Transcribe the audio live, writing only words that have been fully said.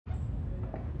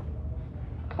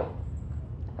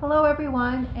Hello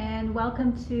everyone, and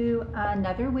welcome to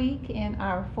another week in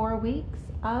our 4 weeks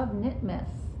of Knitmas.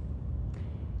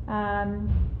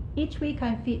 Each week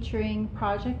I'm featuring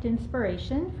project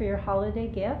inspiration for your holiday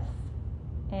gifts,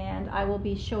 and I will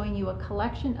be showing you a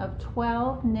collection of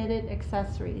 12 knitted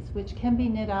accessories which can be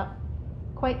knit up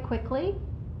quite quickly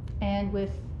and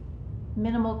with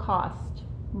minimal cost.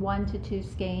 1 to 2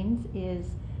 skeins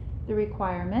is the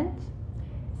requirement.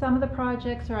 Some of the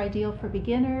projects are ideal for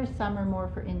beginners, some are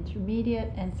more for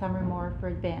intermediate, and some are more for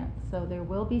advanced. So there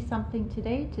will be something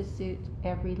today to suit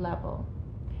every level.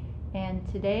 And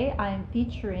today I am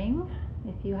featuring,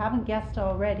 if you haven't guessed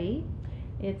already,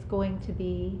 it's going to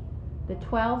be the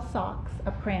 12 Socks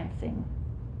A Prancing.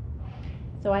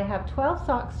 So I have 12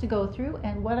 socks to go through,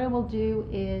 and what I will do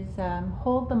is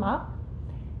hold them up,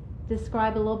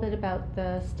 describe a little bit about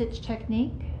the stitch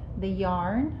technique, the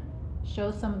yarn,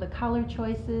 show some of the color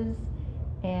choices,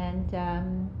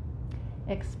 and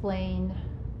explain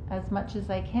as much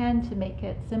as I can to make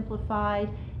it simplified.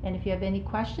 And if you have any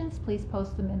questions, please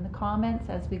post them in the comments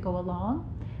as we go along.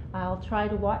 I'll try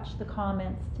to watch the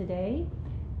comments today,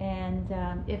 and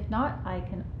if not, I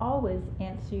can always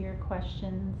answer your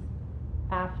questions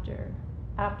after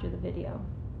the video.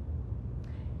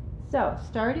 So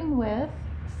starting with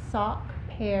sock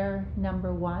pair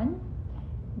number 1.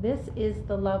 This is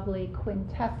the lovely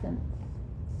Quintessence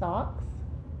socks.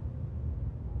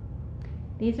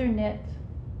 These are knit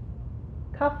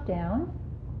cuff down.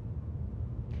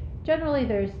 Generally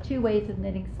there's 2 ways of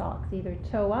knitting socks, either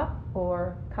toe up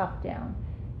or cuff down.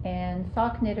 And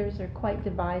sock knitters are quite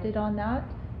divided on that.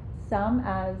 Some,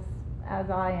 as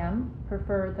I am,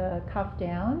 prefer the cuff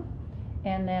down.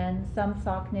 And then some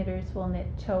sock knitters will knit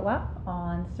toe up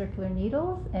on circular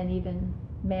needles and even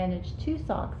manage 2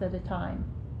 socks at a time.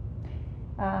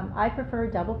 I prefer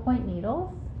double point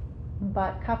needles,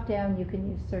 but cuff down you can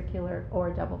use circular or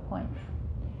double point.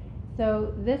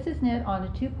 So this is knit on a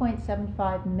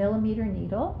 2.75 millimeter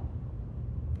needle.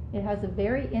 It has a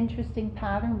very interesting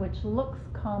pattern which looks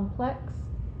complex.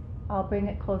 I'll bring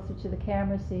it closer to the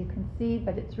camera so you can see,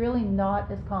 but it's really not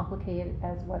as complicated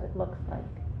as what it looks like.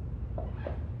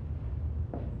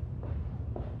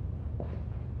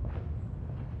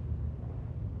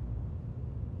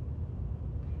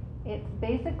 It's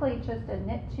basically just a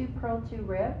knit 2 purl 2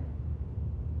 rib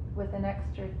with an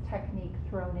extra technique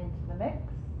thrown into the mix.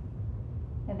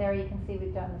 And there you can see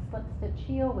we've done the slip stitch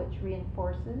heel, which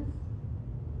reinforces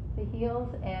the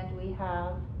heels, and we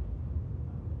have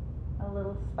a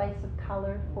little spice of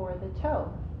color for the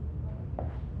toe.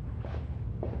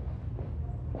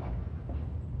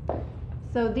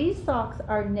 So these socks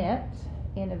are knit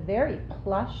in a very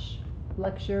plush,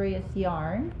 luxurious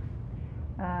yarn.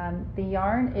 The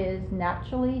yarn is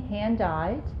naturally hand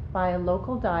dyed by a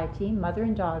local dye team, mother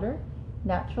and daughter,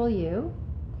 Natural You,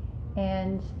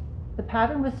 and the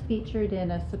pattern was featured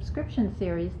in a subscription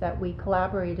series that we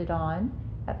collaborated on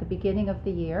at the beginning of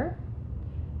the year,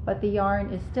 but the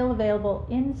yarn is still available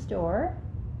in store,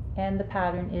 and the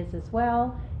pattern is as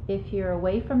well. If you're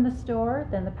away from the store,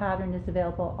 then the pattern is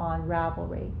available on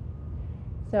Ravelry.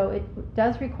 So it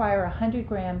does require a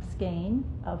 100-gram skein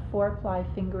of 4-ply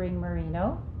fingering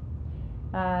merino.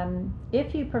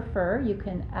 If you prefer, you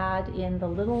can add in the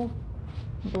little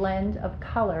blend of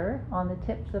color on the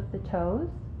tips of the toes,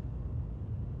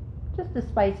 just to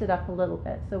spice it up a little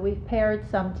bit. So we've paired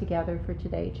some together for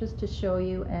today just to show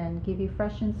you and give you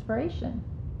fresh inspiration.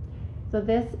 So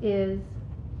this is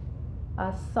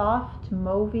a soft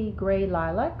mauvey gray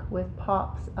lilac with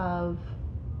pops of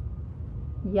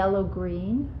yellow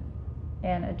green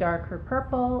and a darker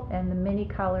purple, and the mini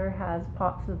color has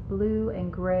pops of blue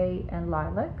and gray and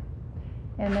lilac.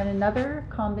 And then another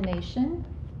combination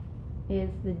is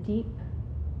the deep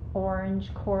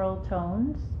orange coral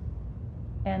tones,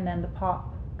 and then the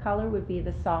pop color would be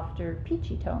the softer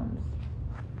peachy tones.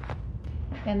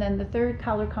 And then the third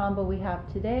color combo we have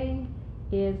today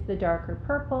is the darker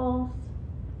purples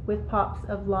with pops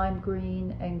of lime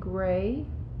green and gray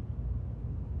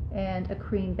and a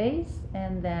cream base,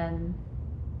 and then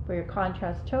for your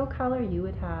contrast toe color you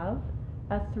would have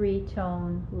a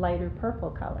 3-tone lighter purple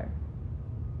color.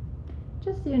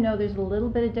 Just so you know, there's a little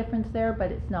bit of difference there,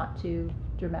 but it's not too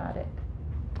dramatic.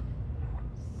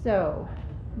 So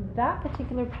that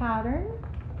particular pattern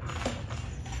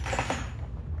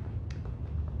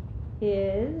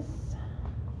is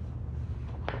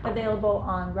available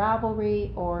on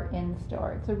Ravelry or in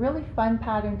store. It's a really fun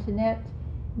pattern to knit.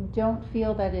 Don't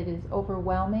feel that it is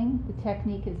overwhelming. The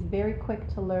technique is very quick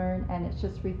to learn, and it's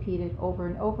just repeated over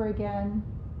and over again.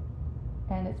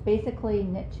 And it's basically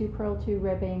knit 2 purl 2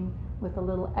 ribbing with a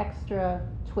little extra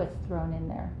twist thrown in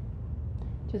there.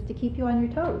 just to keep you on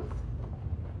your toes.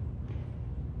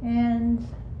 And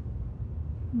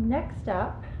next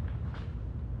up,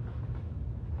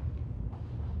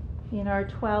 in our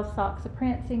 12 Socks A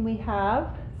Prancing, we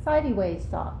have sideways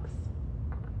socks.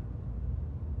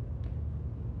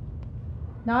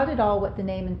 Not at all what the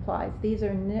name implies. These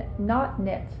are not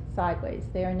knit sideways.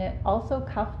 They are knit also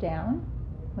cuffed down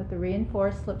with the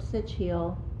reinforced slip stitch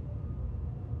heel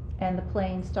and the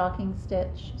plain stocking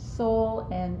stitch sole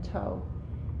and toe.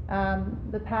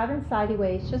 The pattern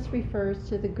sideways just refers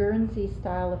to the Guernsey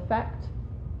style effect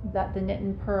that the knit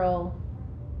and purl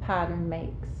pattern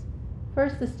makes.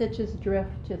 First the stitches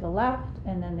drift to the left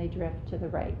and then they drift to the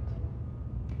right.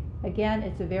 Again,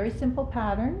 it's a very simple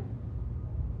pattern.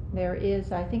 There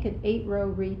is, I think, an 8-row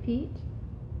repeat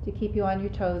to keep you on your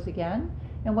toes again.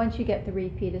 And once you get the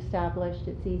repeat established,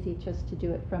 it's easy just to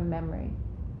do it from memory.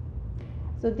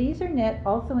 So these are knit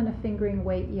also in a fingering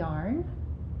weight yarn.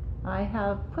 I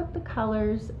have put the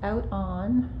colors out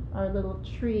on our little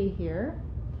tree here.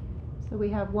 So we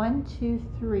have 1, 2,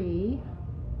 3,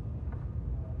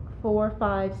 4,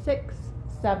 5, 6,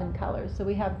 7 colors. So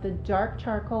we have the dark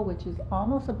charcoal, which is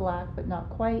almost a black but not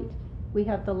quite. We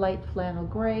have the light flannel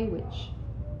gray, which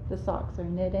the socks are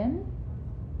knit in.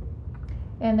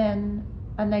 And then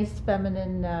a nice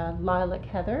feminine lilac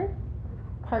heather,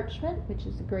 parchment, which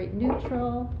is a great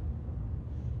neutral,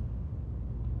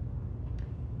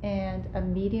 and a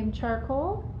medium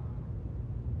charcoal,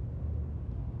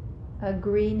 a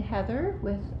green heather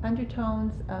with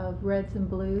undertones of reds and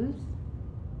blues,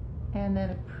 and then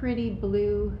a pretty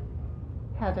blue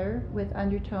heather with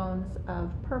undertones of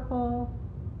purple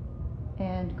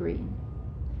and green.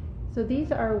 So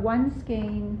these are 1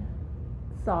 skein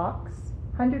socks,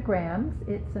 100 grams.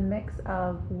 It's a mix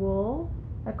of wool,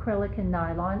 acrylic, and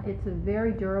nylon. It's a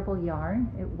very durable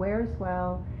yarn. It wears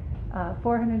well.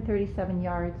 437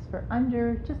 yards for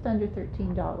just under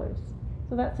 $13.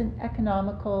 So that's an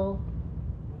economical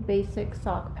basic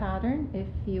sock pattern if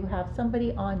you have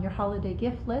somebody on your holiday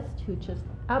gift list who just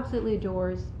absolutely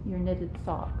adores your knitted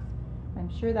socks. I'm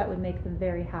sure that would make them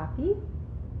very happy.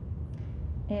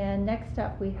 And next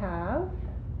up we have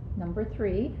number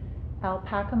 3,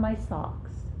 Alpaca My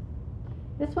Socks.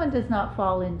 This one does not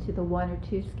fall into the 1 or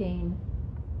 2 skein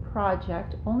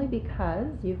project only because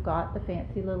you've got the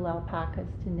fancy little alpacas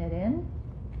to knit in.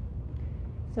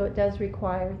 So it does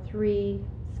require 3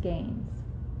 skeins.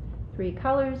 3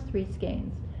 colors, 3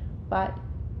 skeins. But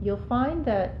you'll find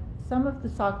that some of the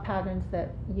sock patterns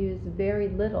that use very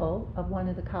little of one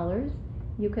of the colors,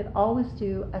 you could always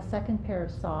do a second pair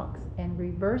of socks and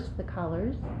reverse the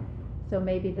colors. So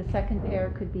maybe the second pair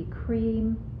could be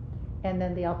cream and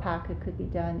then the alpaca could be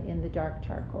done in the dark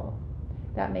charcoal.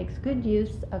 That makes good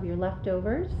use of your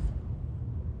leftovers.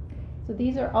 So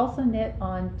these are also knit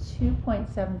on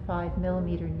 2.75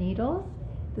 millimeter needles.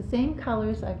 The same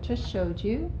colors I've just showed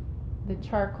you, the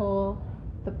charcoal,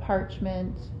 the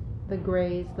parchment, the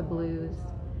grays, the blues,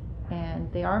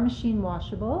 and they are machine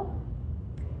washable.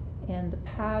 And the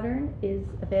pattern is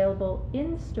available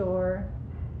in store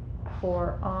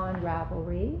or on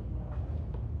Ravelry.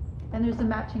 And there's a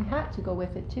matching hat to go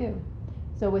with it too.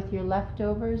 So with your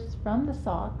leftovers from the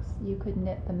socks, you could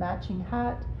knit the matching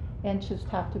hat and just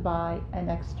have to buy an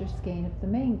extra skein of the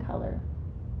main color.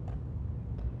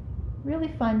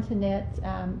 Really fun to knit.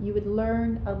 You would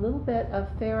learn a little bit of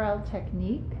Fair Isle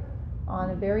technique on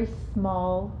a very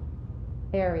small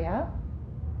area.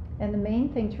 And the main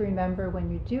thing to remember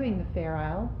when you're doing the Fair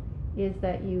Isle is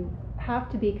that you have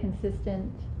to be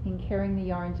consistent in carrying the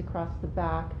yarns across the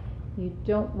back. You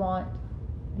don't want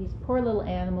these poor little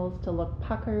animals to look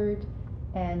puckered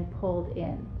and pulled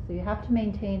in. So you have to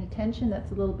maintain a tension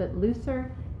that's a little bit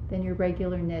looser than your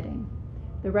regular knitting.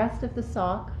 The rest of the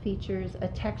sock features a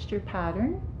texture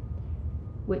pattern,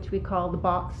 which we call the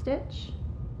box stitch.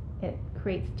 It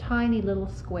creates tiny little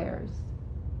squares.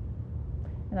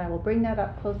 And I will bring that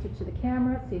up closer to the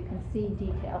camera so you can see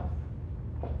details.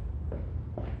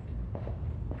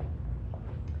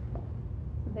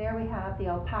 So there we have the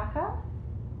alpaca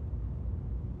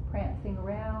prancing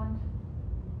around,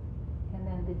 and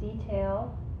then the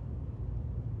detail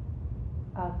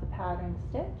of the pattern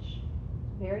stitch.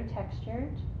 Very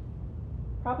textured.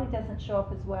 Probably doesn't show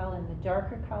up as well in the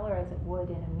darker color as it would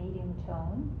in a medium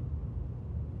tone.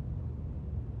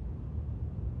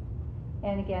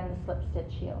 And again, the slip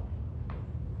stitch heel.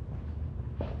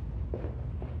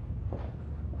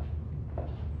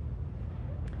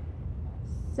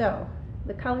 So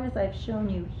the colors I've shown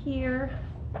you here,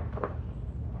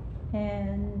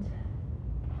 and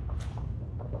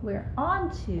we're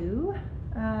on to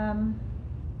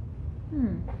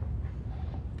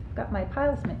got my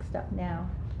piles mixed up now.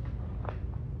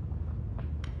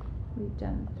 we've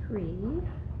done 3.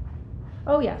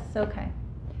 Oh yes, okay.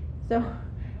 So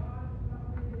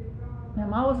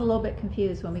I'm always a little bit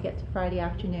confused when we get to Friday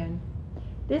afternoon.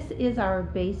 This is our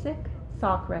basic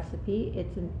sock recipe.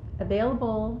 It's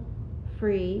available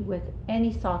free with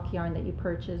any sock yarn that you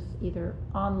purchase either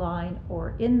online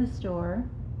or in the store.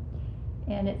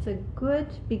 And it's a good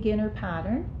beginner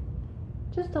pattern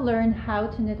just to learn how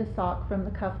to knit a sock from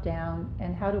the cuff down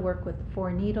and how to work with the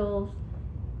 4 needles,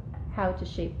 how to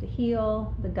shape the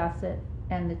heel, the gusset,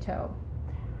 and the toe.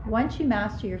 Once you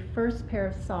master your first pair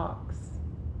of socks,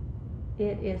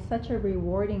 it is such a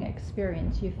rewarding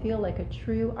experience. You feel like a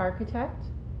true architect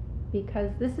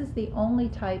because this is the only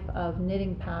type of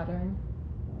knitting pattern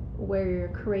where you're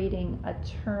creating a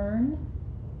turn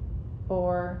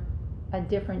or a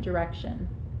different direction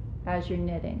as you're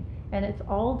knitting. And it's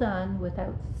all done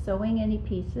without sewing any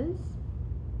pieces.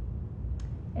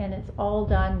 And it's all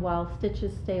done while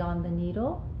stitches stay on the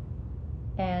needle.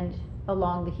 And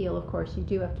along the heel, of course, you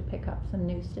do have to pick up some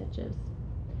new stitches.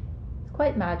 It's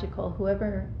quite magical.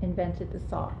 Whoever invented the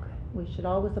sock, we should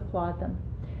always applaud them.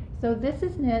 So this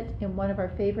is knit in one of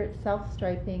our favorite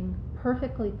self-striping,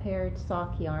 perfectly paired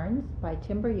sock yarns by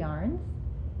Timber Yarns.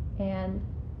 And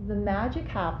the magic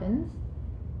happens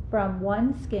from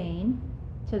one skein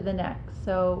to the next.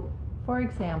 So, for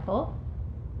example,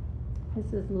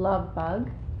 this is Love Bug.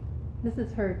 This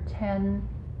is her 10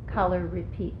 color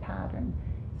repeat pattern.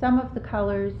 Some of the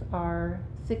colors are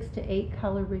 6 to 8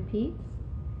 color repeats.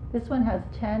 This one has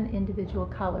 10 individual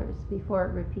colors before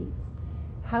it repeats.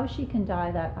 How she can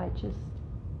dye that,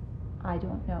 I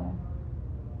don't know.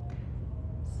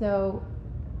 So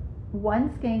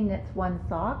one skein knits one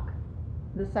sock,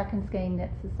 the second skein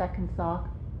knits the second sock,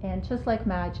 and just like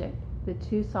magic, the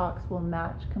 2 socks will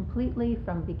match completely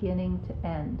from beginning to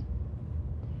end.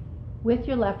 With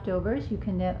your leftovers, you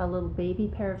can knit a little baby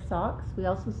pair of socks. We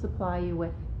also supply you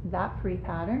with that free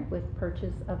pattern with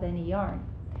purchase of any yarn.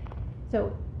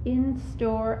 So in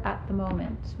store at the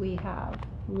moment, we have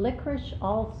Licorice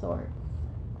All Sorts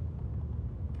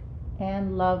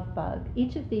and Love Bug.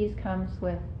 Each of these comes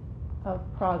with a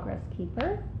Progress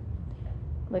Keeper.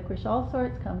 Licorice All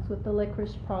Sorts comes with the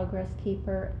Licorice Progress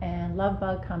Keeper, and Love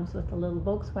Bug comes with a little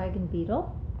Volkswagen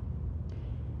Beetle.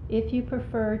 If you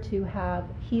prefer to have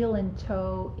heel and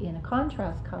toe in a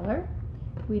contrast color,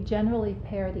 we generally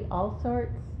pair the All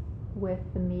Sorts with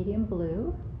the medium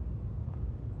blue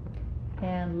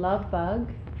and Love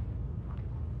Bug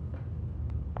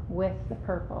with the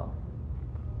purple.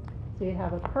 So you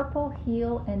have a purple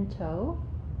heel and toe.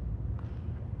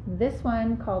 This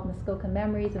one, called Muskoka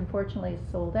Memories, unfortunately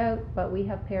is sold out, but we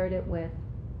have paired it with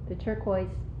the turquoise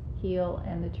heel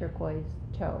and the turquoise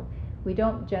toe. We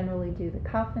don't generally do the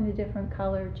cuff in a different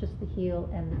color, just the heel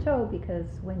and the toe, because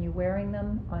when you're wearing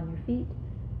them on your feet,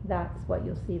 that's what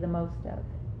you'll see the most of.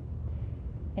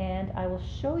 And I will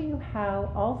show you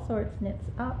how All Sorts knits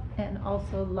up and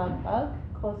also Love Bug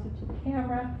closer to the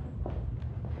camera,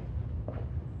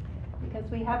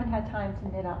 because we haven't had time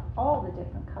to knit up all the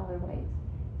different colorways.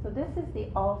 So this is the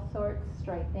All Sorts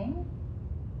striping,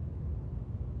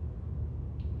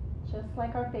 just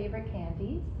like our favorite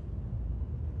candies.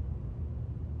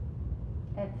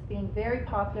 It's been very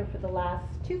popular for the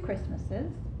last 2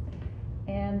 Christmases.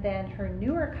 And then her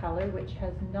newer color, which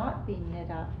has not been knit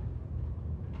up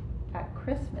at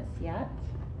Christmas yet,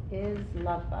 is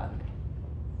Love Bug.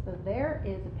 So there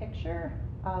is a picture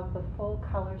of the full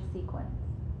color sequence.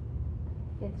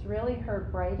 It's really her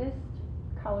brightest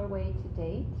colorway to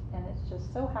date, and it's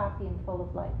just so happy and full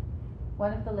of life.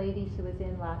 One of the ladies who was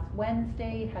in last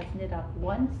Wednesday has knit up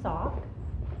 1 sock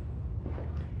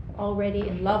already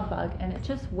in Love Bug, and it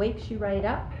just wakes you right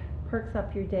up, perks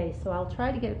up your day. So I'll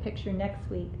try to get a picture next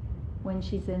week when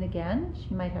she's in again.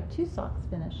 She might have 2 socks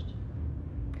finished.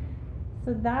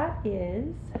 So that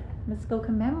is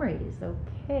Muskoka Memories.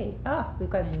 Okay, we've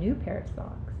got a new pair of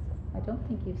socks. I don't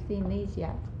think you've seen these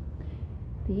yet.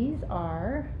 These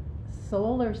are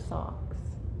Solar Socks.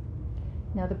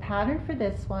 Now the pattern for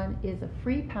this one is a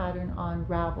free pattern on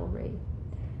Ravelry.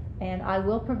 And I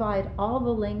will provide all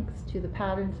the links to the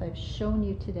patterns I've shown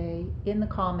you today in the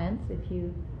comments if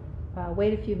you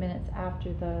wait a few minutes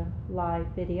after the live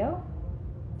video.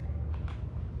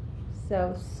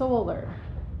 So Solar.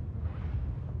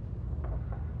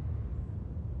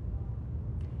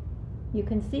 You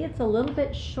can see it's a little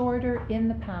bit shorter in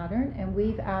the pattern, and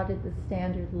we've added the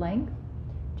standard length.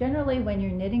 Generally, when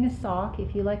you're knitting a sock,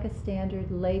 if you like a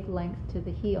standard leg length to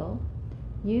the heel,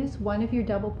 use one of your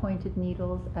double pointed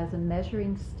needles as a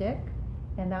measuring stick,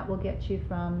 and that will get you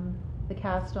from the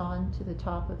cast on to the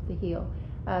top of the heel.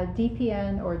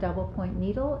 DPN or double point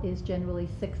needle is generally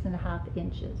 6.5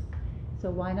 inches. So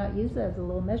why not use it as a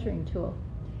little measuring tool?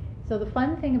 So the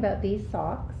fun thing about these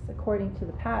socks, according to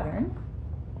the pattern,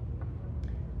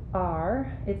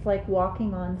 it's like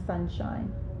walking on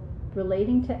sunshine,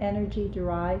 relating to energy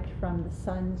derived from the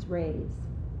sun's rays.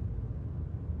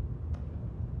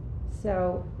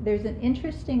 So there's an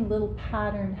interesting little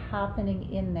pattern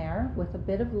happening in there with a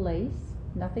bit of lace,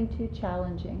 nothing too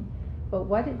challenging. But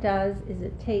what it does is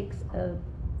it takes a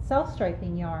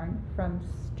self-striping yarn from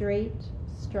straight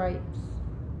stripes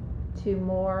to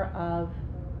more of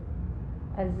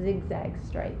a zigzag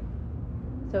stripe.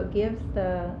 So it gives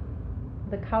the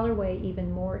colorway even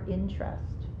more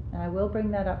interest. And I will bring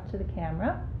that up to the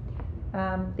camera.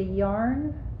 The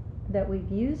yarn that we've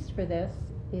used for this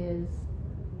is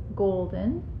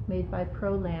golden, made by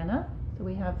Pro Lana. So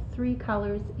we have 3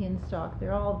 colors in stock.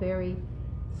 They're all very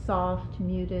soft,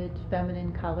 muted,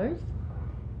 feminine colors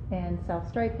and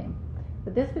self-striping.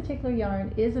 But this particular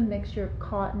yarn is a mixture of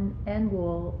cotton and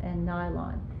wool and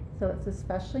nylon. So it's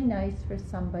especially nice for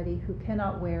somebody who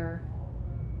cannot wear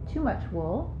too much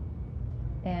wool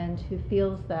and who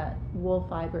feels that wool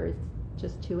fiber is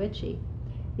just too itchy.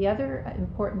 The other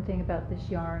important thing about this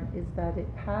yarn is that it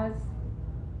has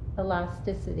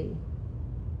elasticity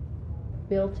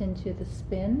built into the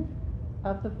spin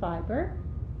of the fiber.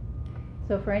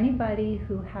 So for anybody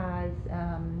who has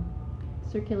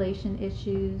circulation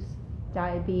issues,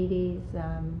 diabetes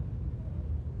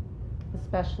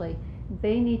especially,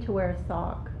 they need to wear a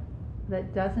sock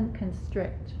that doesn't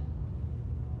constrict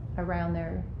around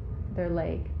their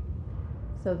leg.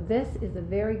 So this is a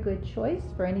very good choice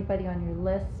for anybody on your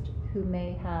list who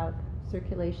may have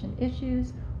circulation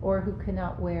issues or who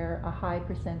cannot wear a high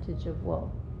percentage of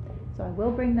wool. So I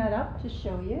will bring that up to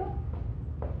show you.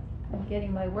 I'm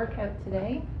getting my workout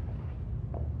today.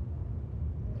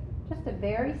 Just a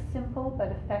very simple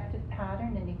but effective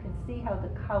pattern, and you can see how the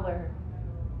color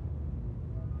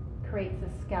creates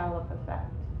a scallop effect.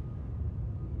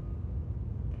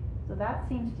 So that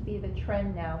seems to be the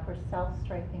trend now for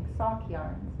self-striping sock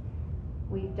yarns.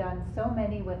 We've done so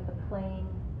many with the plain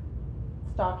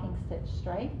stocking stitch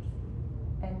stripes,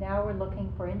 and now we're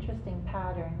looking for interesting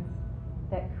patterns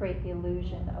that create the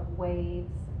illusion of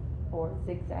waves or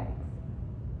zigzags.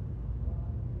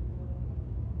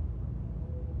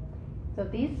 So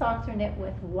these socks are knit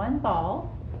with 1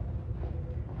 ball,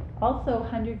 also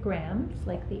 100 grams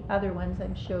like the other ones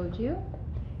I've showed you,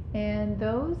 and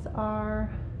those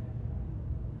are,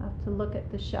 I have to look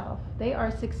at the shelf, they are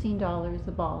 $16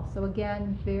 a ball. So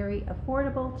again, very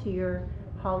affordable to your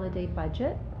holiday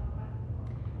budget.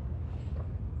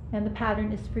 And the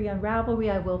pattern is free on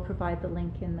Ravelry. I will provide the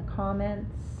link in the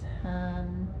comments.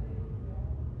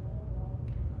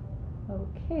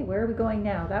 Okay, where are we going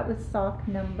now? That was sock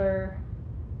number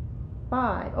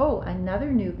 5. Oh,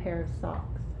 another new pair of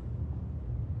socks.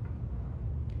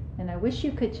 And I wish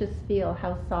you could just feel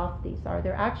how soft these are.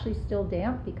 They're actually still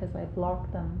damp because I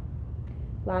blocked them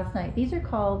last night. These are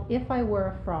called If I Were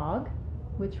a Frog,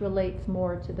 which relates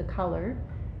more to the color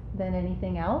than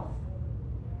anything else.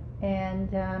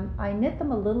 And I knit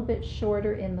them a little bit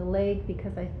shorter in the leg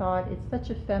because I thought it's such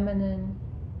a feminine,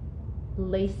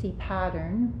 lacy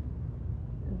pattern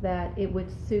that it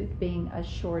would suit being a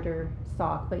shorter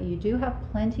sock. But you do have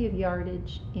plenty of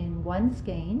yardage in one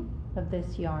skein of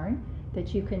this yarn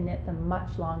that you can knit them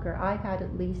much longer. I had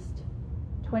at least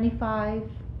 25,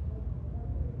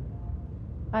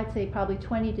 I'd say probably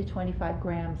 20 to 25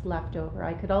 grams left over.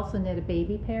 I could also knit a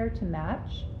baby pair to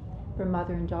match for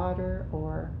mother and daughter,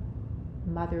 or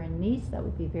mother and niece. That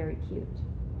would be very cute.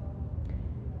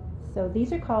 So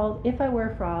these are called If I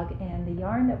Were a Frog, and the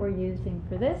yarn that we're using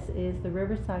for this is the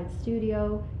Riverside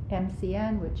Studio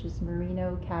MCN, which is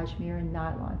merino, cashmere, and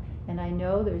nylon. And I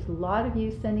know there's a lot of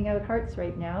you sending out hearts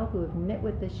right now who have knit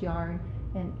with this yarn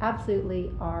and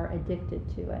absolutely are addicted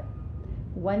to it.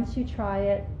 Once you try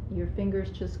it, your fingers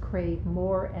just crave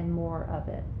more and more of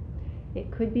it.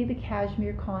 It could be the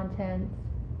cashmere content,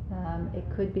 it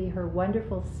could be her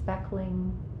wonderful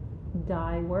speckling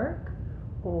dye work,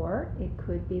 or it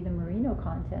could be the merino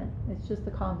content. It's just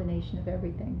a combination of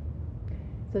everything.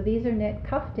 So these are knit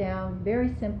cuff down,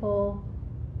 very simple.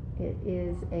 It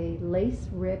is a lace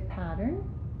rib pattern,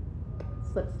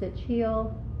 slip stitch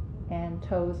heel, and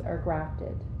toes are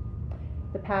grafted.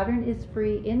 The pattern is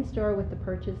free in store with the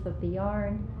purchase of the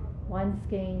yarn. One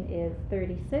skein is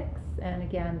 36, and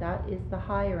again, that is the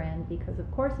higher end because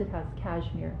of course it has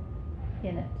cashmere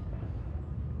in it.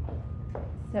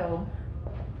 So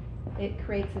it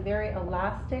creates a very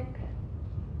elastic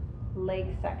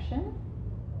leg section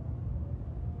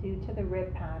due to the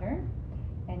rib pattern,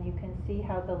 and you can see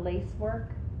how the lace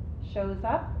work shows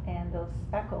up, and those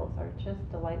speckles are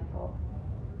just delightful.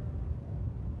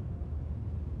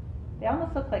 They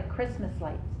almost look like Christmas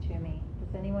lights to me.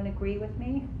 Does anyone agree with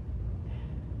me?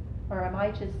 Or am I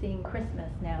just seeing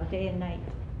Christmas now, day and night?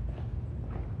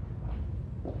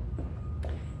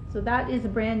 So that is a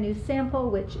brand new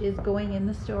sample which is going in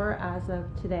the store as of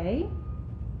today.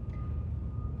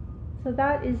 So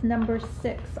that is number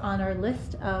 6 on our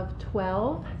list of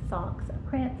 12 Socks A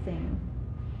Prancing.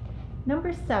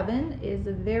 Number 7 is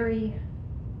a very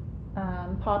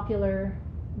popular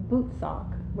boot sock.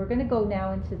 We're going to go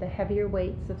now into the heavier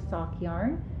weights of sock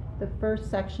yarn. The first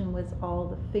section was all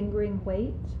the fingering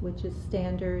weight, which is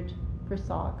standard for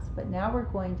socks, but now we're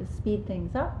going to speed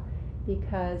things up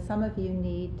because some of you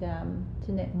need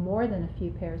to knit more than a few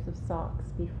pairs of socks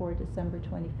before December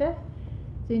 25th,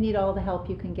 so you need all the help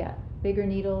you can get, bigger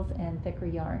needles and thicker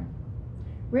yarn.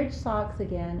 Ridge socks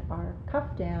again are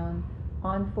cuffed down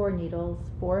on 4 needles,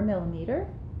 4mm,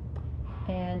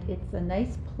 and it's a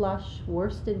nice plush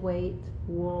worsted weight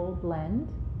wool blend,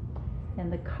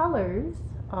 and the colors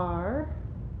are,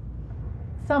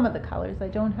 some of the colors, I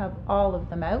don't have all of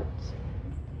them out,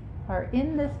 are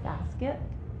in this basket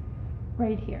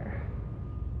right here.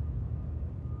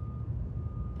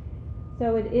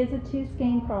 So it is a 2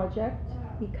 skein project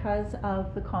because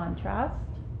of the contrast.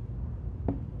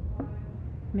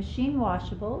 Machine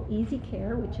washable, easy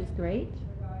care, which is great,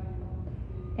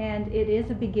 and it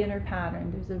is a beginner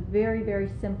pattern. There's a very,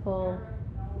 very simple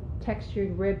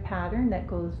textured rib pattern that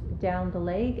goes down the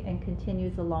leg and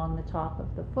continues along the top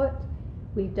of the foot.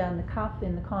 We've done the cuff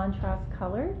in the contrast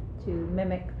color to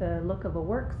mimic the look of a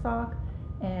work sock,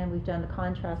 and we've done the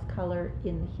contrast color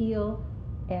in the heel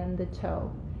and the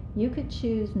toe. You could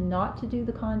choose not to do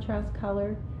the contrast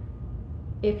color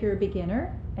if you're a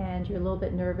beginner and you're a little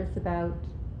bit nervous about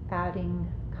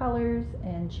adding colors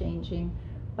and changing,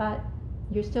 but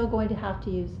you're still going to have to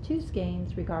use 2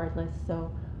 skeins regardless,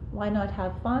 so why not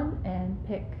have fun and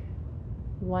pick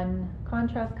 1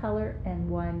 contrast color and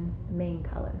 1 main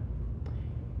color.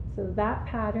 So that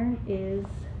pattern is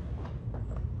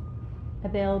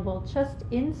available just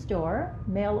in store,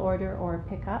 mail order or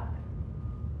pickup.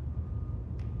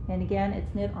 And again,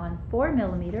 it's knit on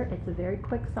 4mm. It's a very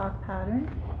quick sock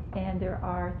pattern, and there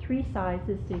are 3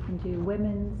 sizes, so you can do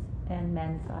women's and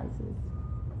men's sizes.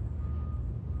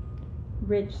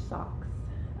 Ridge socks,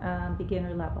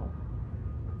 beginner level.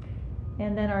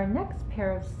 And then our next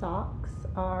pair of socks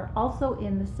are also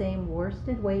in the same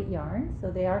worsted weight yarn,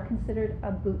 so they are considered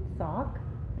a boot sock.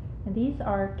 And these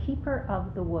are Keeper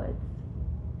of the Woods.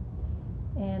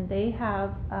 And they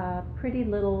have a pretty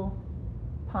little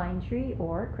pine tree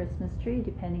or Christmas tree,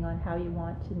 depending on how you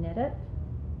want to knit it,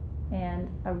 and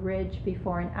a ridge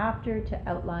before and after to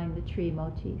outline the tree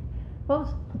motif.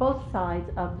 Both sides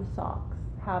of the socks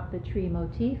have the tree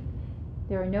motif.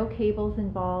 There are no cables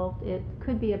involved. It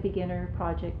could be a beginner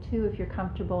project too if you're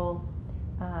comfortable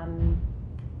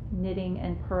knitting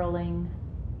and purling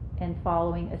and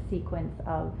following a sequence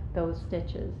of those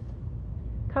stitches.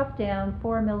 Cuff down,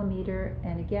 4mm,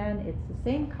 and again it's the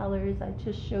same colors I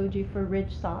just showed you for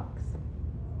ridge socks.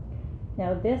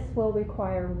 Now this will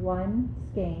require 1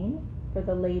 skein for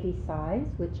the lady size,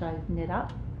 which I've knit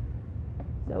up,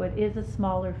 so it is a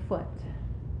smaller foot.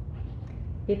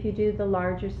 If you do the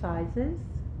larger sizes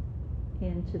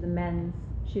into the men's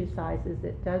shoe sizes,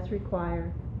 it does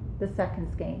require the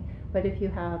 2nd skein. But if you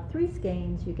have 3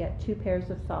 skeins, you get 2 pairs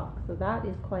of socks. So that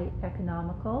is quite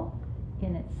economical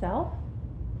in itself.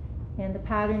 And the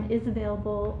pattern is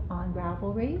available on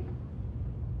Ravelry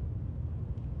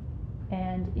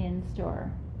and in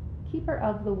store. Keeper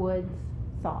of the Woods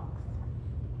socks.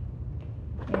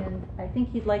 And I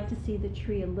think you'd like to see the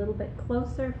tree a little bit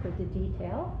closer for the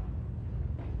detail.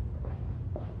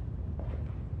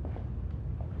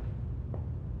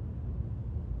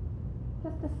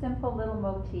 Just a simple little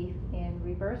motif in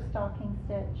reverse stocking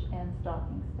stitch and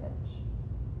stocking stitch.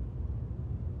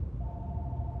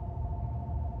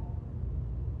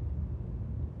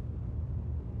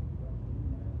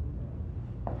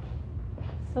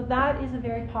 So that is a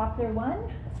very popular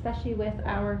one, especially with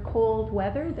our cold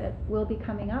weather that will be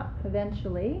coming up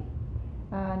eventually.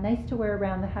 Nice to wear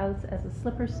around the house as a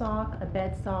slipper sock, a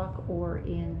bed sock, or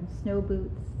in snow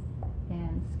boots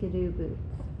and skidoo boots.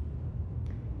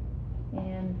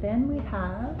 And then we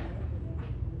have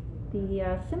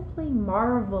the Simply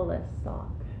Marvelous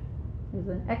sock. There's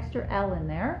an extra L in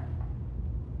there,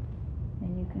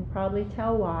 and you can probably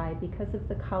tell why, because of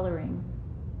the coloring.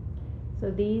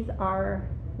 So these are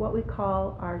what we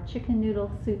call our chicken noodle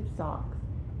soup socks.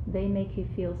 They make you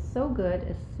feel so good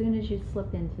as soon as you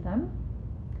slip into them,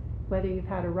 whether you've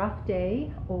had a rough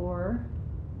day or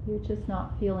you're just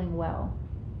not feeling well.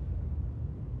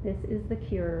 This is the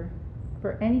cure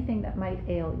for anything that might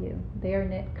ail you. They are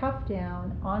knit cuff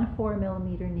down on a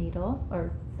 4mm needle,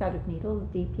 or set of needles,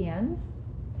 DPNs.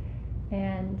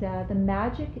 And the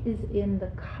magic is in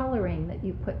the coloring that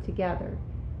you put together.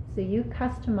 So you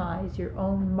customize your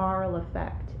own marl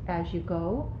effect as you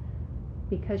go,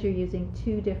 because you're using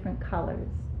two different colors.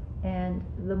 And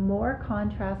the more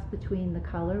contrast between the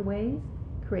colorways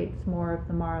creates more of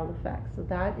the marl effect. So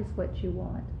that is what you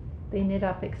want. They knit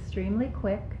up extremely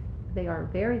quick. They are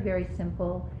very, very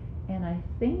simple. And I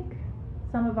think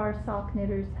some of our sock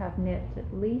knitters have knit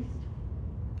at least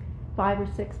 5 or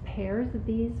 6 pairs of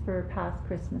these for past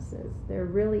Christmases. They're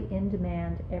really in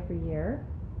demand every year.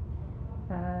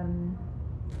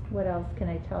 What else can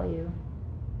I tell you?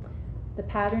 The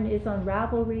pattern is on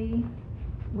Ravelry.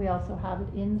 We also have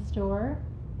it in store.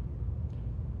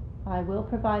 I will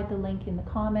provide the link in the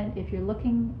comment. If you're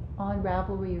looking on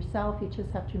Ravelry yourself, you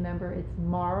just have to remember it's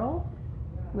Marl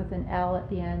with an L at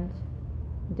the end,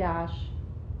 dash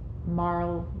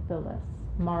Marvelous.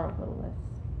 Marvelous.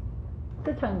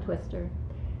 The tongue twister.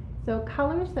 So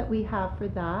colors that we have for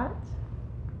that,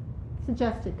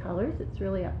 suggested colors, it's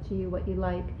really up to you what you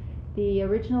like. The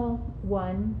original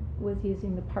one was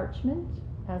using the parchment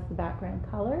as the background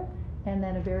color, and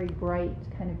then a very bright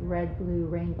kind of red-blue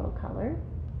rainbow color.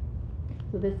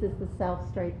 So this is the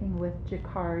self-striping with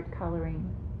jacquard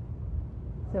coloring.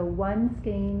 So one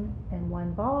skein and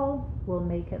one ball will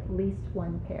make at least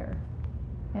one pair.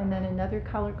 And then another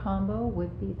color combo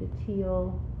would be the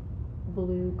teal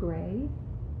blue-gray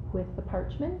with the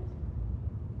parchment.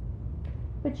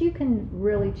 But you can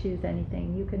really choose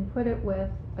anything. You can put it with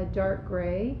a dark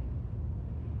gray,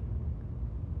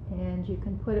 and you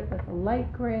can put it with a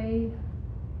light gray.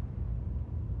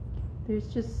 There's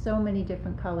just so many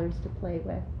different colors to play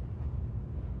with.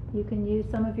 You can use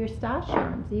some of your stash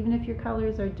yarns, even if your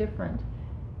colors are different.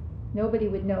 Nobody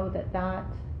would know that that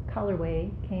colorway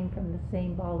came from the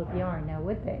same ball of yarn, now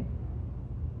would they?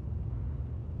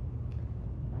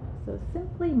 So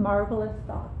simply marvelous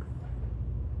socks.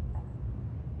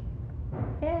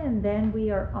 And then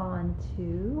we are on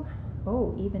to,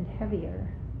 oh, even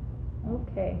heavier.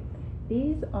 Okay,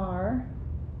 these are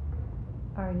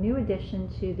our new addition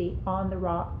to the On the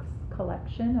Rocks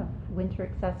collection of winter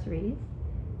accessories,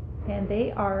 and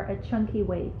they are a chunky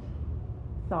weight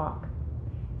sock.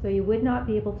 So you would not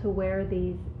be able to wear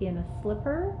these in a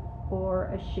slipper or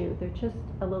a shoe. They're just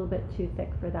a little bit too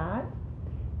thick for that.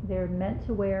 They're meant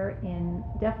to wear in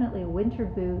definitely a winter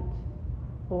boot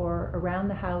or around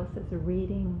the house as a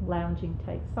reading, lounging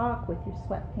type sock with your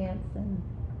sweatpants and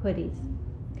hoodies.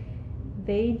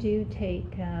 They do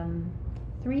take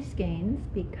 3 skeins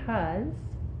because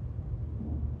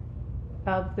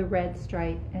of the red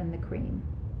stripe and the cream.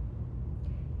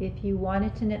 If you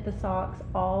wanted to knit the socks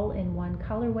all in one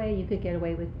colorway, you could get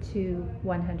away with 2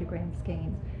 100-gram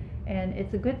skeins. And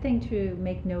it's a good thing to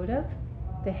make note of.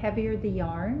 The heavier the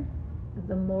yarn,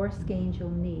 the more skeins you'll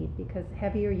need, because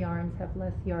heavier yarns have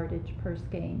less yardage per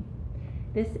skein.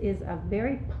 This is a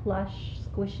very plush,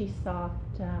 squishy,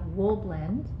 soft wool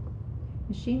blend,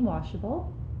 machine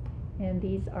washable, and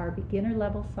these are beginner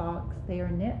level socks. They are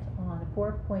knit on a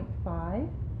 4.5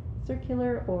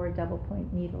 circular or double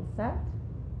point needle set.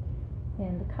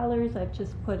 And the colors, I've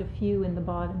just put a few in the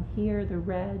bottom here, the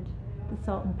red, the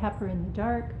salt and pepper in the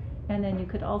dark, and then you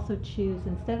could also choose,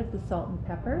 instead of the salt and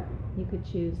pepper, you could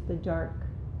choose the dark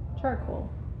charcoal.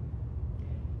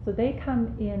 So they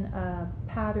come in a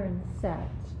pattern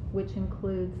set, which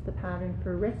includes the pattern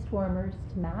for wrist warmers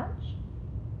to match.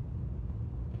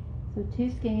 So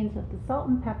 2 skeins of the salt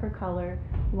and pepper color,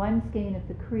 1 skein of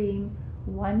the cream,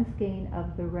 1 skein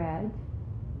of the red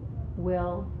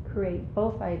will create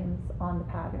both items on the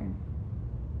pattern.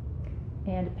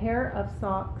 And a pair of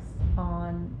socks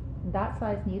on that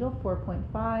size needle,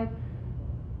 4.5,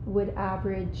 would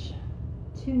average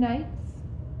 2 nights.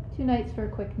 2 nights for a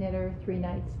quick knitter, 3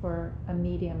 nights for a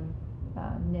medium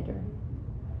knitter.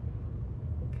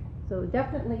 So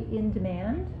definitely in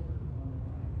demand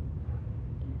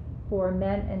for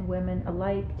men and women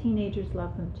alike. Teenagers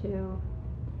love them too.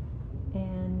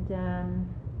 And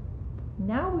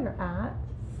now we're at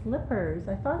slippers.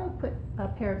 I thought I'd put a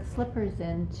pair of slippers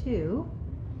in too,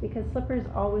 because slippers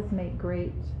always make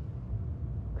great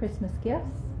Christmas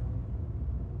gifts.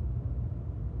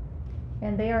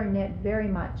 And they are knit very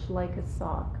much like a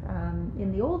sock.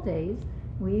 In the old days,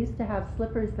 we used to have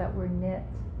slippers that were knit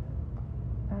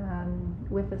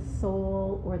with a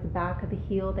sole or the back of the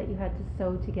heel that you had to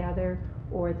sew together,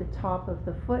 or the top of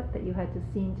the foot that you had to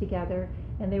seam together,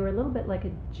 and they were a little bit like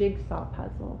a jigsaw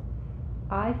puzzle.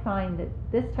 I find that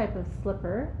this type of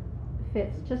slipper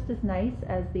fits just as nice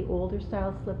as the older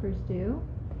style slippers do.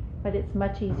 but it's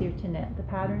much easier to knit. The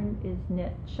pattern is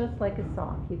knit just like a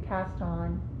sock. You cast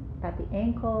on at the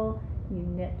ankle, you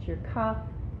knit your cuff,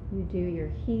 you do your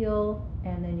heel,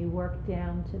 and then you work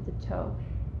down to the toe,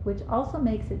 which also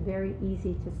makes it very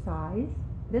easy to size.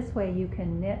 This way you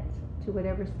can knit to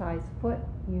whatever size foot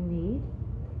you need.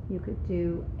 You could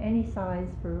do any size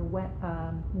for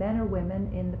men or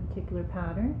women in the particular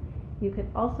pattern. You could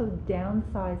also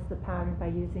downsize the pattern by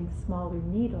using smaller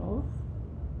needles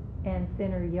and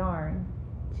thinner yarn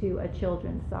to a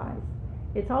children's size.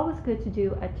 It's always good to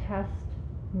do a test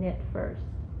knit first.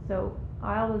 So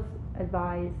I always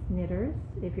advise knitters,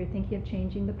 if you're thinking of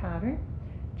changing the pattern,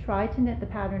 try to knit the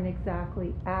pattern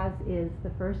exactly as is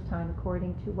the first time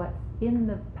according to what's in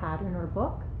the pattern or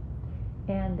book,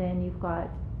 and then you've got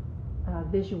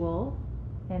visual,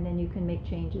 and then you can make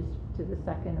changes to the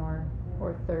second or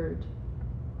third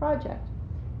project.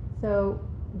 So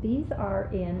these are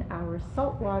in our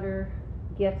Saltwater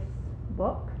Gifts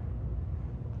book.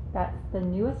 That's the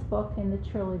newest book in the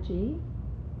trilogy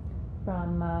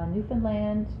from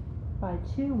Newfoundland by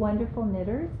two wonderful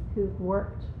knitters who've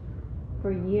worked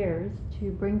for years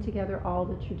to bring together all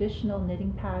the traditional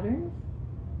knitting patterns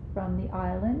from the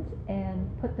island and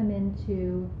put them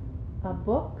into a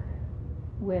book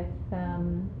with,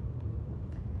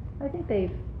 I think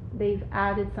they've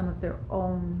added some of their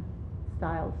own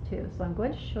styles too. So I'm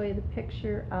going to show you the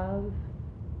picture of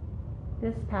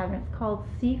this pattern. It's called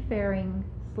Seafaring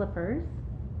Slippers.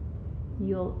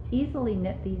 You'll easily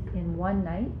knit these in one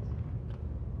night.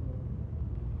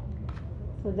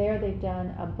 So there they've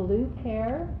done a blue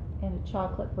pair and a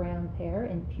chocolate brown pair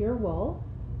in pure wool,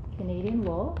 Canadian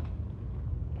wool.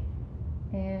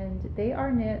 And they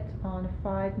are knit on a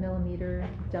 5mm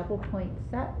double point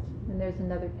set, and there's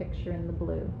another picture in the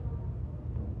blue.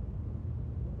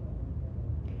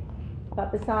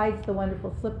 But besides the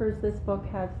wonderful slippers, this book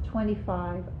has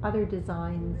 25 other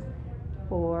designs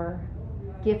for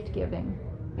gift giving.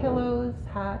 Pillows,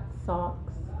 hats,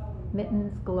 socks,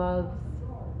 mittens, gloves,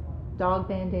 dog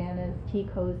bandanas, tea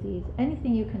cozies,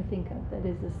 anything you can think of that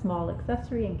is a small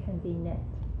accessory and can be knit.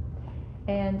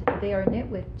 And they are knit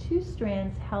with two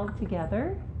strands held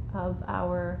together of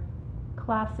our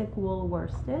classic wool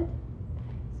worsted.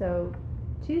 So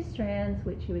two strands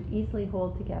which you would easily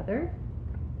hold together.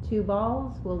 Two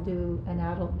balls will do an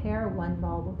adult pair, one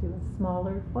ball will do a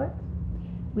smaller foot.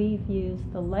 We've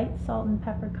used the light salt and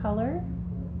pepper color,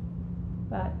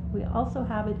 but we also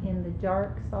have it in the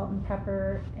dark salt and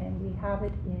pepper, and we have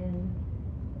it in,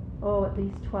 at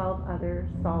least 12 other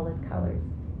solid colors.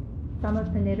 Some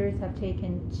of the knitters have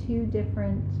taken two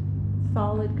different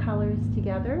solid colors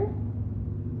together.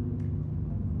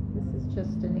 This is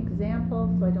just an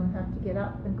example, so I don't have to get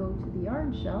up and go to the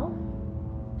yarn shelf.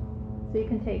 So you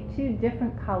can take two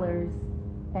different colors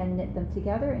and knit them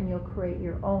together, and you'll create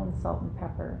your own salt and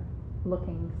pepper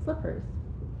looking slippers.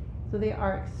 So they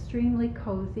are extremely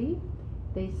cozy.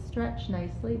 They stretch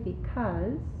nicely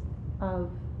because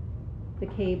of the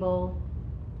cable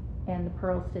and the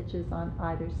purl stitches on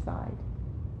either side.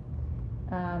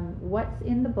 What's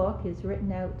in the book is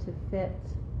written out to fit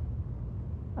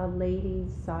a lady's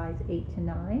size 8 to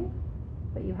 9,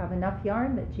 but you have enough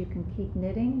yarn that you can keep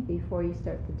knitting before you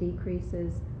start the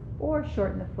decreases, or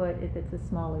shorten the foot if it's a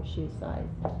smaller shoe size.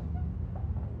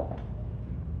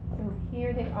 So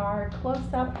here they are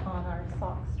close up on our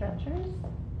sock stretchers.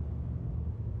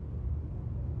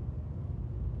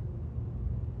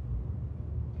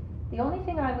 The only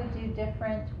thing I would do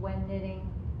different when knitting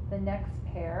the next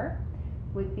pair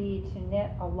would be to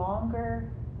knit a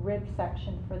longer rib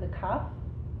section for the cuff.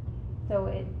 So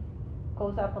it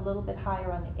goes up a little bit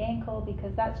higher on the ankle,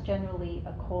 because that's generally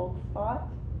a cold spot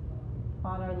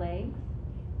on our legs.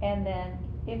 And then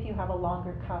if you have a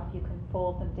longer cuff, you can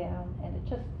fold them down, and it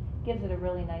just gives it a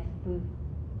really nice booty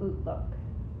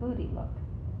look.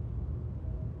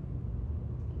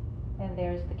 And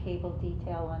there's the cable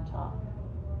detail on top.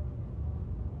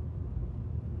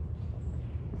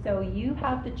 So you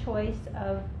have the choice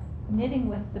of knitting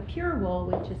with the pure wool,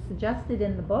 which is suggested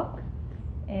in the book,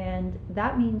 and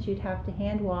that means you'd have to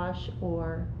hand wash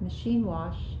or machine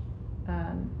wash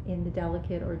in the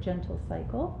delicate or gentle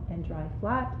cycle and dry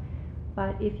flat.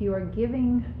 But if you are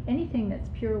giving anything that's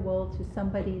pure wool to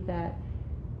somebody that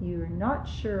you're not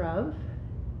sure of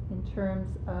in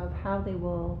terms of how they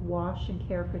will wash and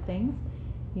care for things,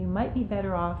 you might be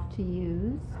better off to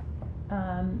use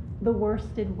the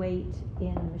worsted weight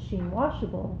in machine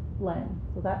washable blend.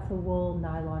 So that's a wool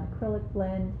nylon acrylic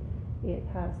blend. It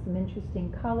has some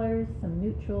interesting colors, some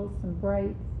neutrals, some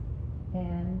brights,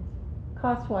 and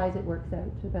cost-wise it works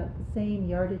out to about the same.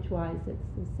 Yardage-wise it's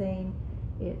the same.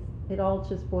 It all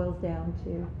just boils down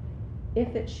to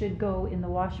if it should go in the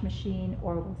wash machine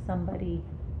or will somebody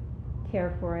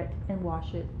care for it and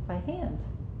wash it by hand.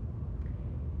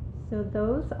 So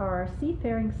those are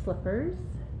seafaring slippers,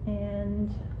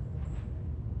 and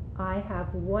I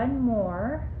have one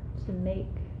more to make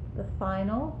the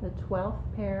final, the 12th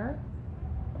pair,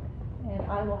 and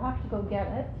I will have to go get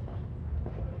it.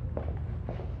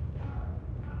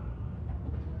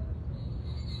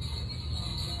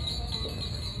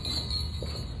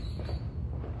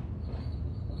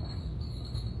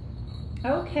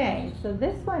 Okay, so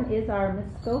this one is our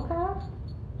Muskoka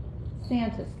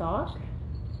Santa sock,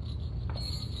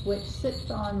 which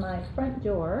sits on my front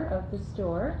door of the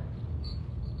store.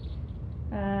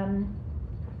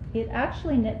 It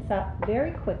actually knits up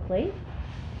very quickly.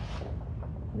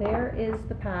 There is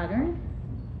the pattern,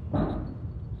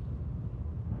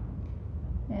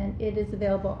 and it is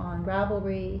available on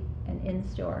Ravelry and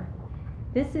in-store.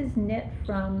 This is knit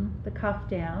from the cuff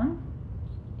down.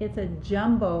 It's a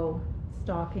jumbo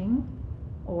stocking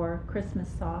or Christmas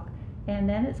sock, and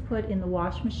then it's put in the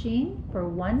wash machine for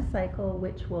one cycle,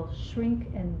 which will shrink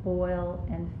and boil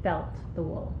and felt the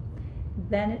wool.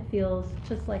 Then it feels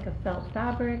just like a felt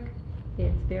fabric.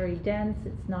 It's very dense,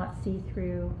 it's not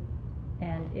see-through,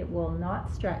 and it will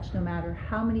not stretch no matter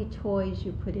how many toys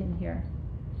you put in here.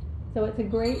 So it's a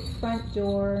great front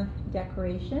door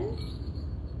decoration,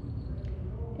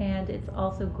 and it's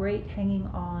also great hanging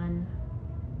on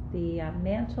the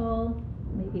mantle,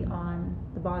 maybe on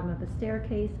the bottom of the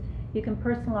staircase. You can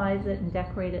personalize it and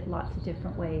decorate it lots of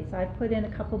different ways. I've put in a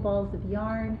couple balls of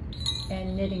yarn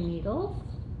and knitting needles.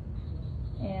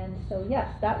 And so yes,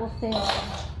 that will stay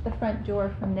on the front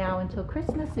door from now until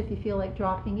Christmas if you feel like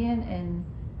dropping in and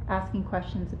asking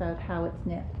questions about how it's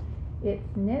knit.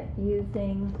 It's knit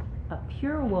using a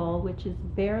pure wool, which is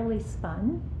barely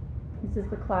spun. This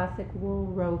is the classic wool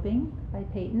roving by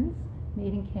Payton's,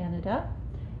 made in Canada.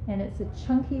 And it's a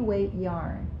chunky weight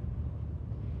yarn.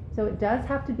 So it does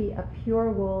have to be a pure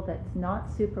wool that's not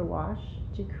superwash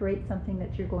to create something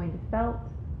that you're going to felt.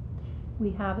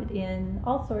 We have it in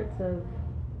all sorts of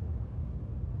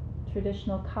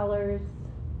traditional colors,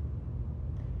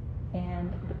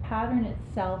 and the pattern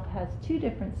itself has two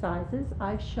different sizes.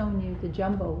 I've shown you the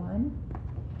jumbo one,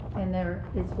 and there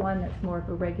is one that's more of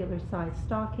a regular size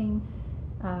stocking.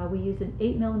 We use an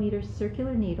 8mm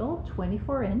circular needle,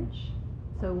 24-inch.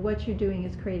 So what you're doing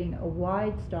is creating a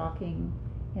wide stocking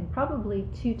and probably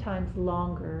 2 times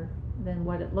longer than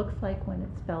what it looks like when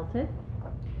it's felted.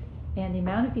 And the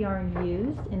amount of yarn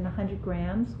used in the 100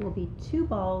 grams will be 2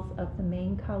 balls of the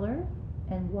main color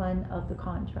and 1 of the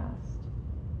contrast.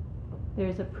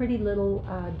 There's a pretty little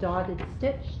dotted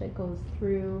stitch that goes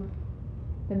through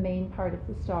the main part of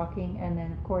the stocking, and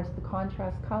then of course the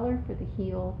contrast color for the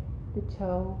heel, the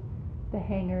toe, the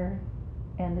hanger,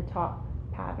 and the top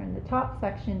pattern. The top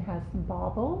section has some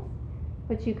baubles,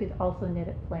 but you could also knit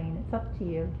it plain. It's up to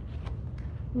you.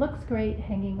 Looks great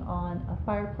hanging on a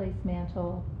fireplace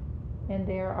mantle, and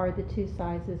there are the 2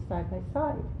 sizes side by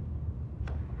side.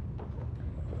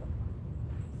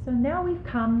 So now we've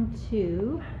come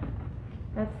to,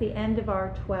 that's the end of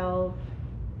our 12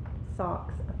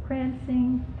 Socks A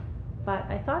Prancing, but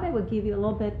I thought I would give you a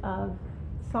little bit of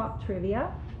sock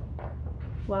trivia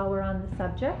while we're on the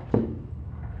subject.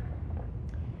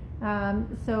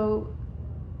 So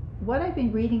what I've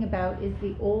been reading about is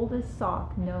the oldest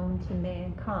sock known to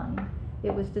mankind.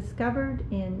 It was discovered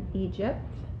in Egypt,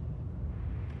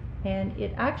 and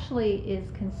it actually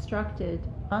is constructed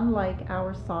unlike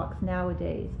our socks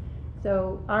nowadays.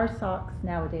 So our socks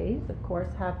nowadays, of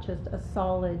course, have just a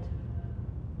solid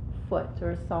foot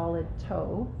or a solid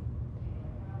toe.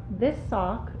 This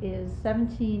sock is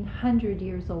 1700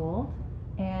 years old,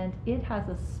 and it has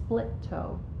a split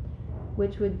toe,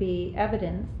 which would be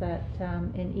evidence that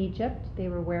in Egypt they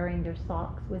were wearing their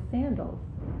socks with sandals.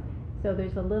 So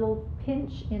there's a little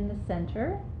pinch in the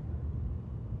center,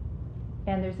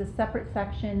 and there's a separate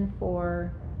section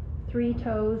for 3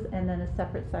 toes and then a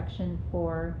separate section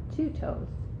for 2 toes.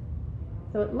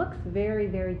 So it looks very,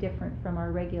 very different from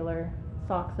our regular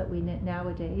socks that we knit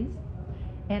nowadays.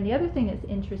 And the other thing that's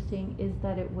interesting is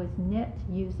that it was knit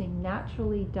using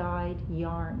naturally dyed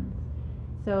yarns.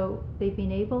 So they've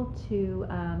been able to,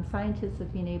 scientists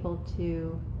have been able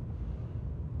to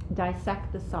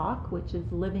dissect the sock, which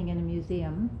is living in a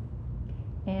museum,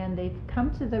 and they've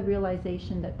come to the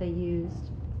realization that they used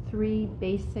 3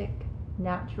 basic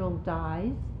natural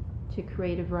dyes to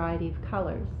create a variety of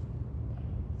colors.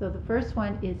 So the first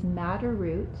one is madder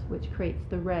root, which creates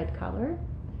the red color.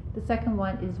 The second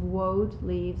one is woad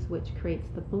leaves, which creates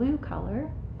the blue color.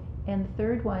 And the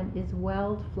third one is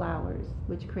weld flowers,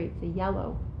 which creates a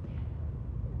yellow.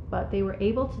 but they were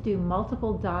able to do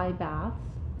multiple dye baths.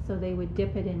 So they would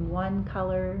dip it in one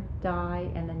color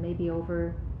dye and then maybe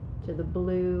over to the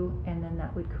blue, and then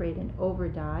that would create an over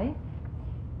dye.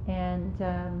 And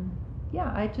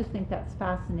yeah, I just think that's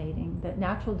fascinating that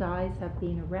natural dyes have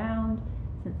been around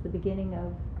since the beginning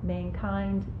of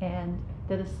mankind, and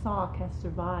that a sock has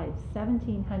survived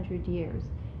 1700 years.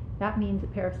 That means a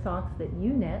pair of socks that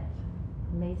you knit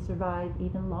may survive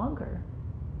even longer.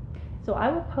 So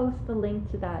I will post the link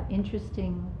to that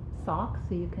interesting sock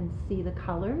so you can see the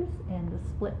colors and the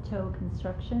split toe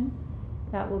construction.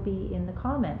 That will be in the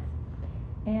comments.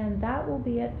 And that will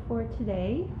be it for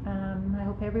today. I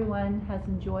hope everyone has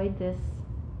enjoyed this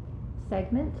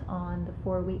segment on the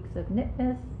 4 weeks of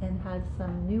Knitmas and has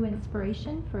some new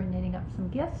inspiration for knitting up some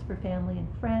gifts for family and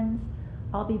friends.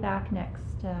 I'll be back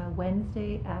next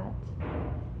Wednesday at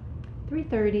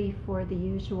 3:30 for the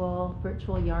usual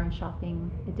virtual yarn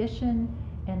shopping edition,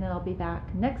 and then I'll be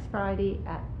back next Friday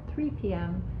at 3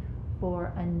 p.m.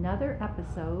 for another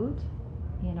episode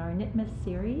in our Knitmas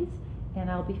series, and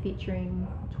I'll be featuring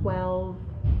 12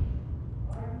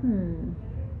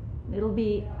 it'll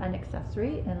be an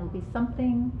accessory, and it'll be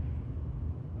something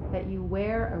that you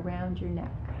wear around your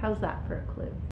neck. How's that for a clue?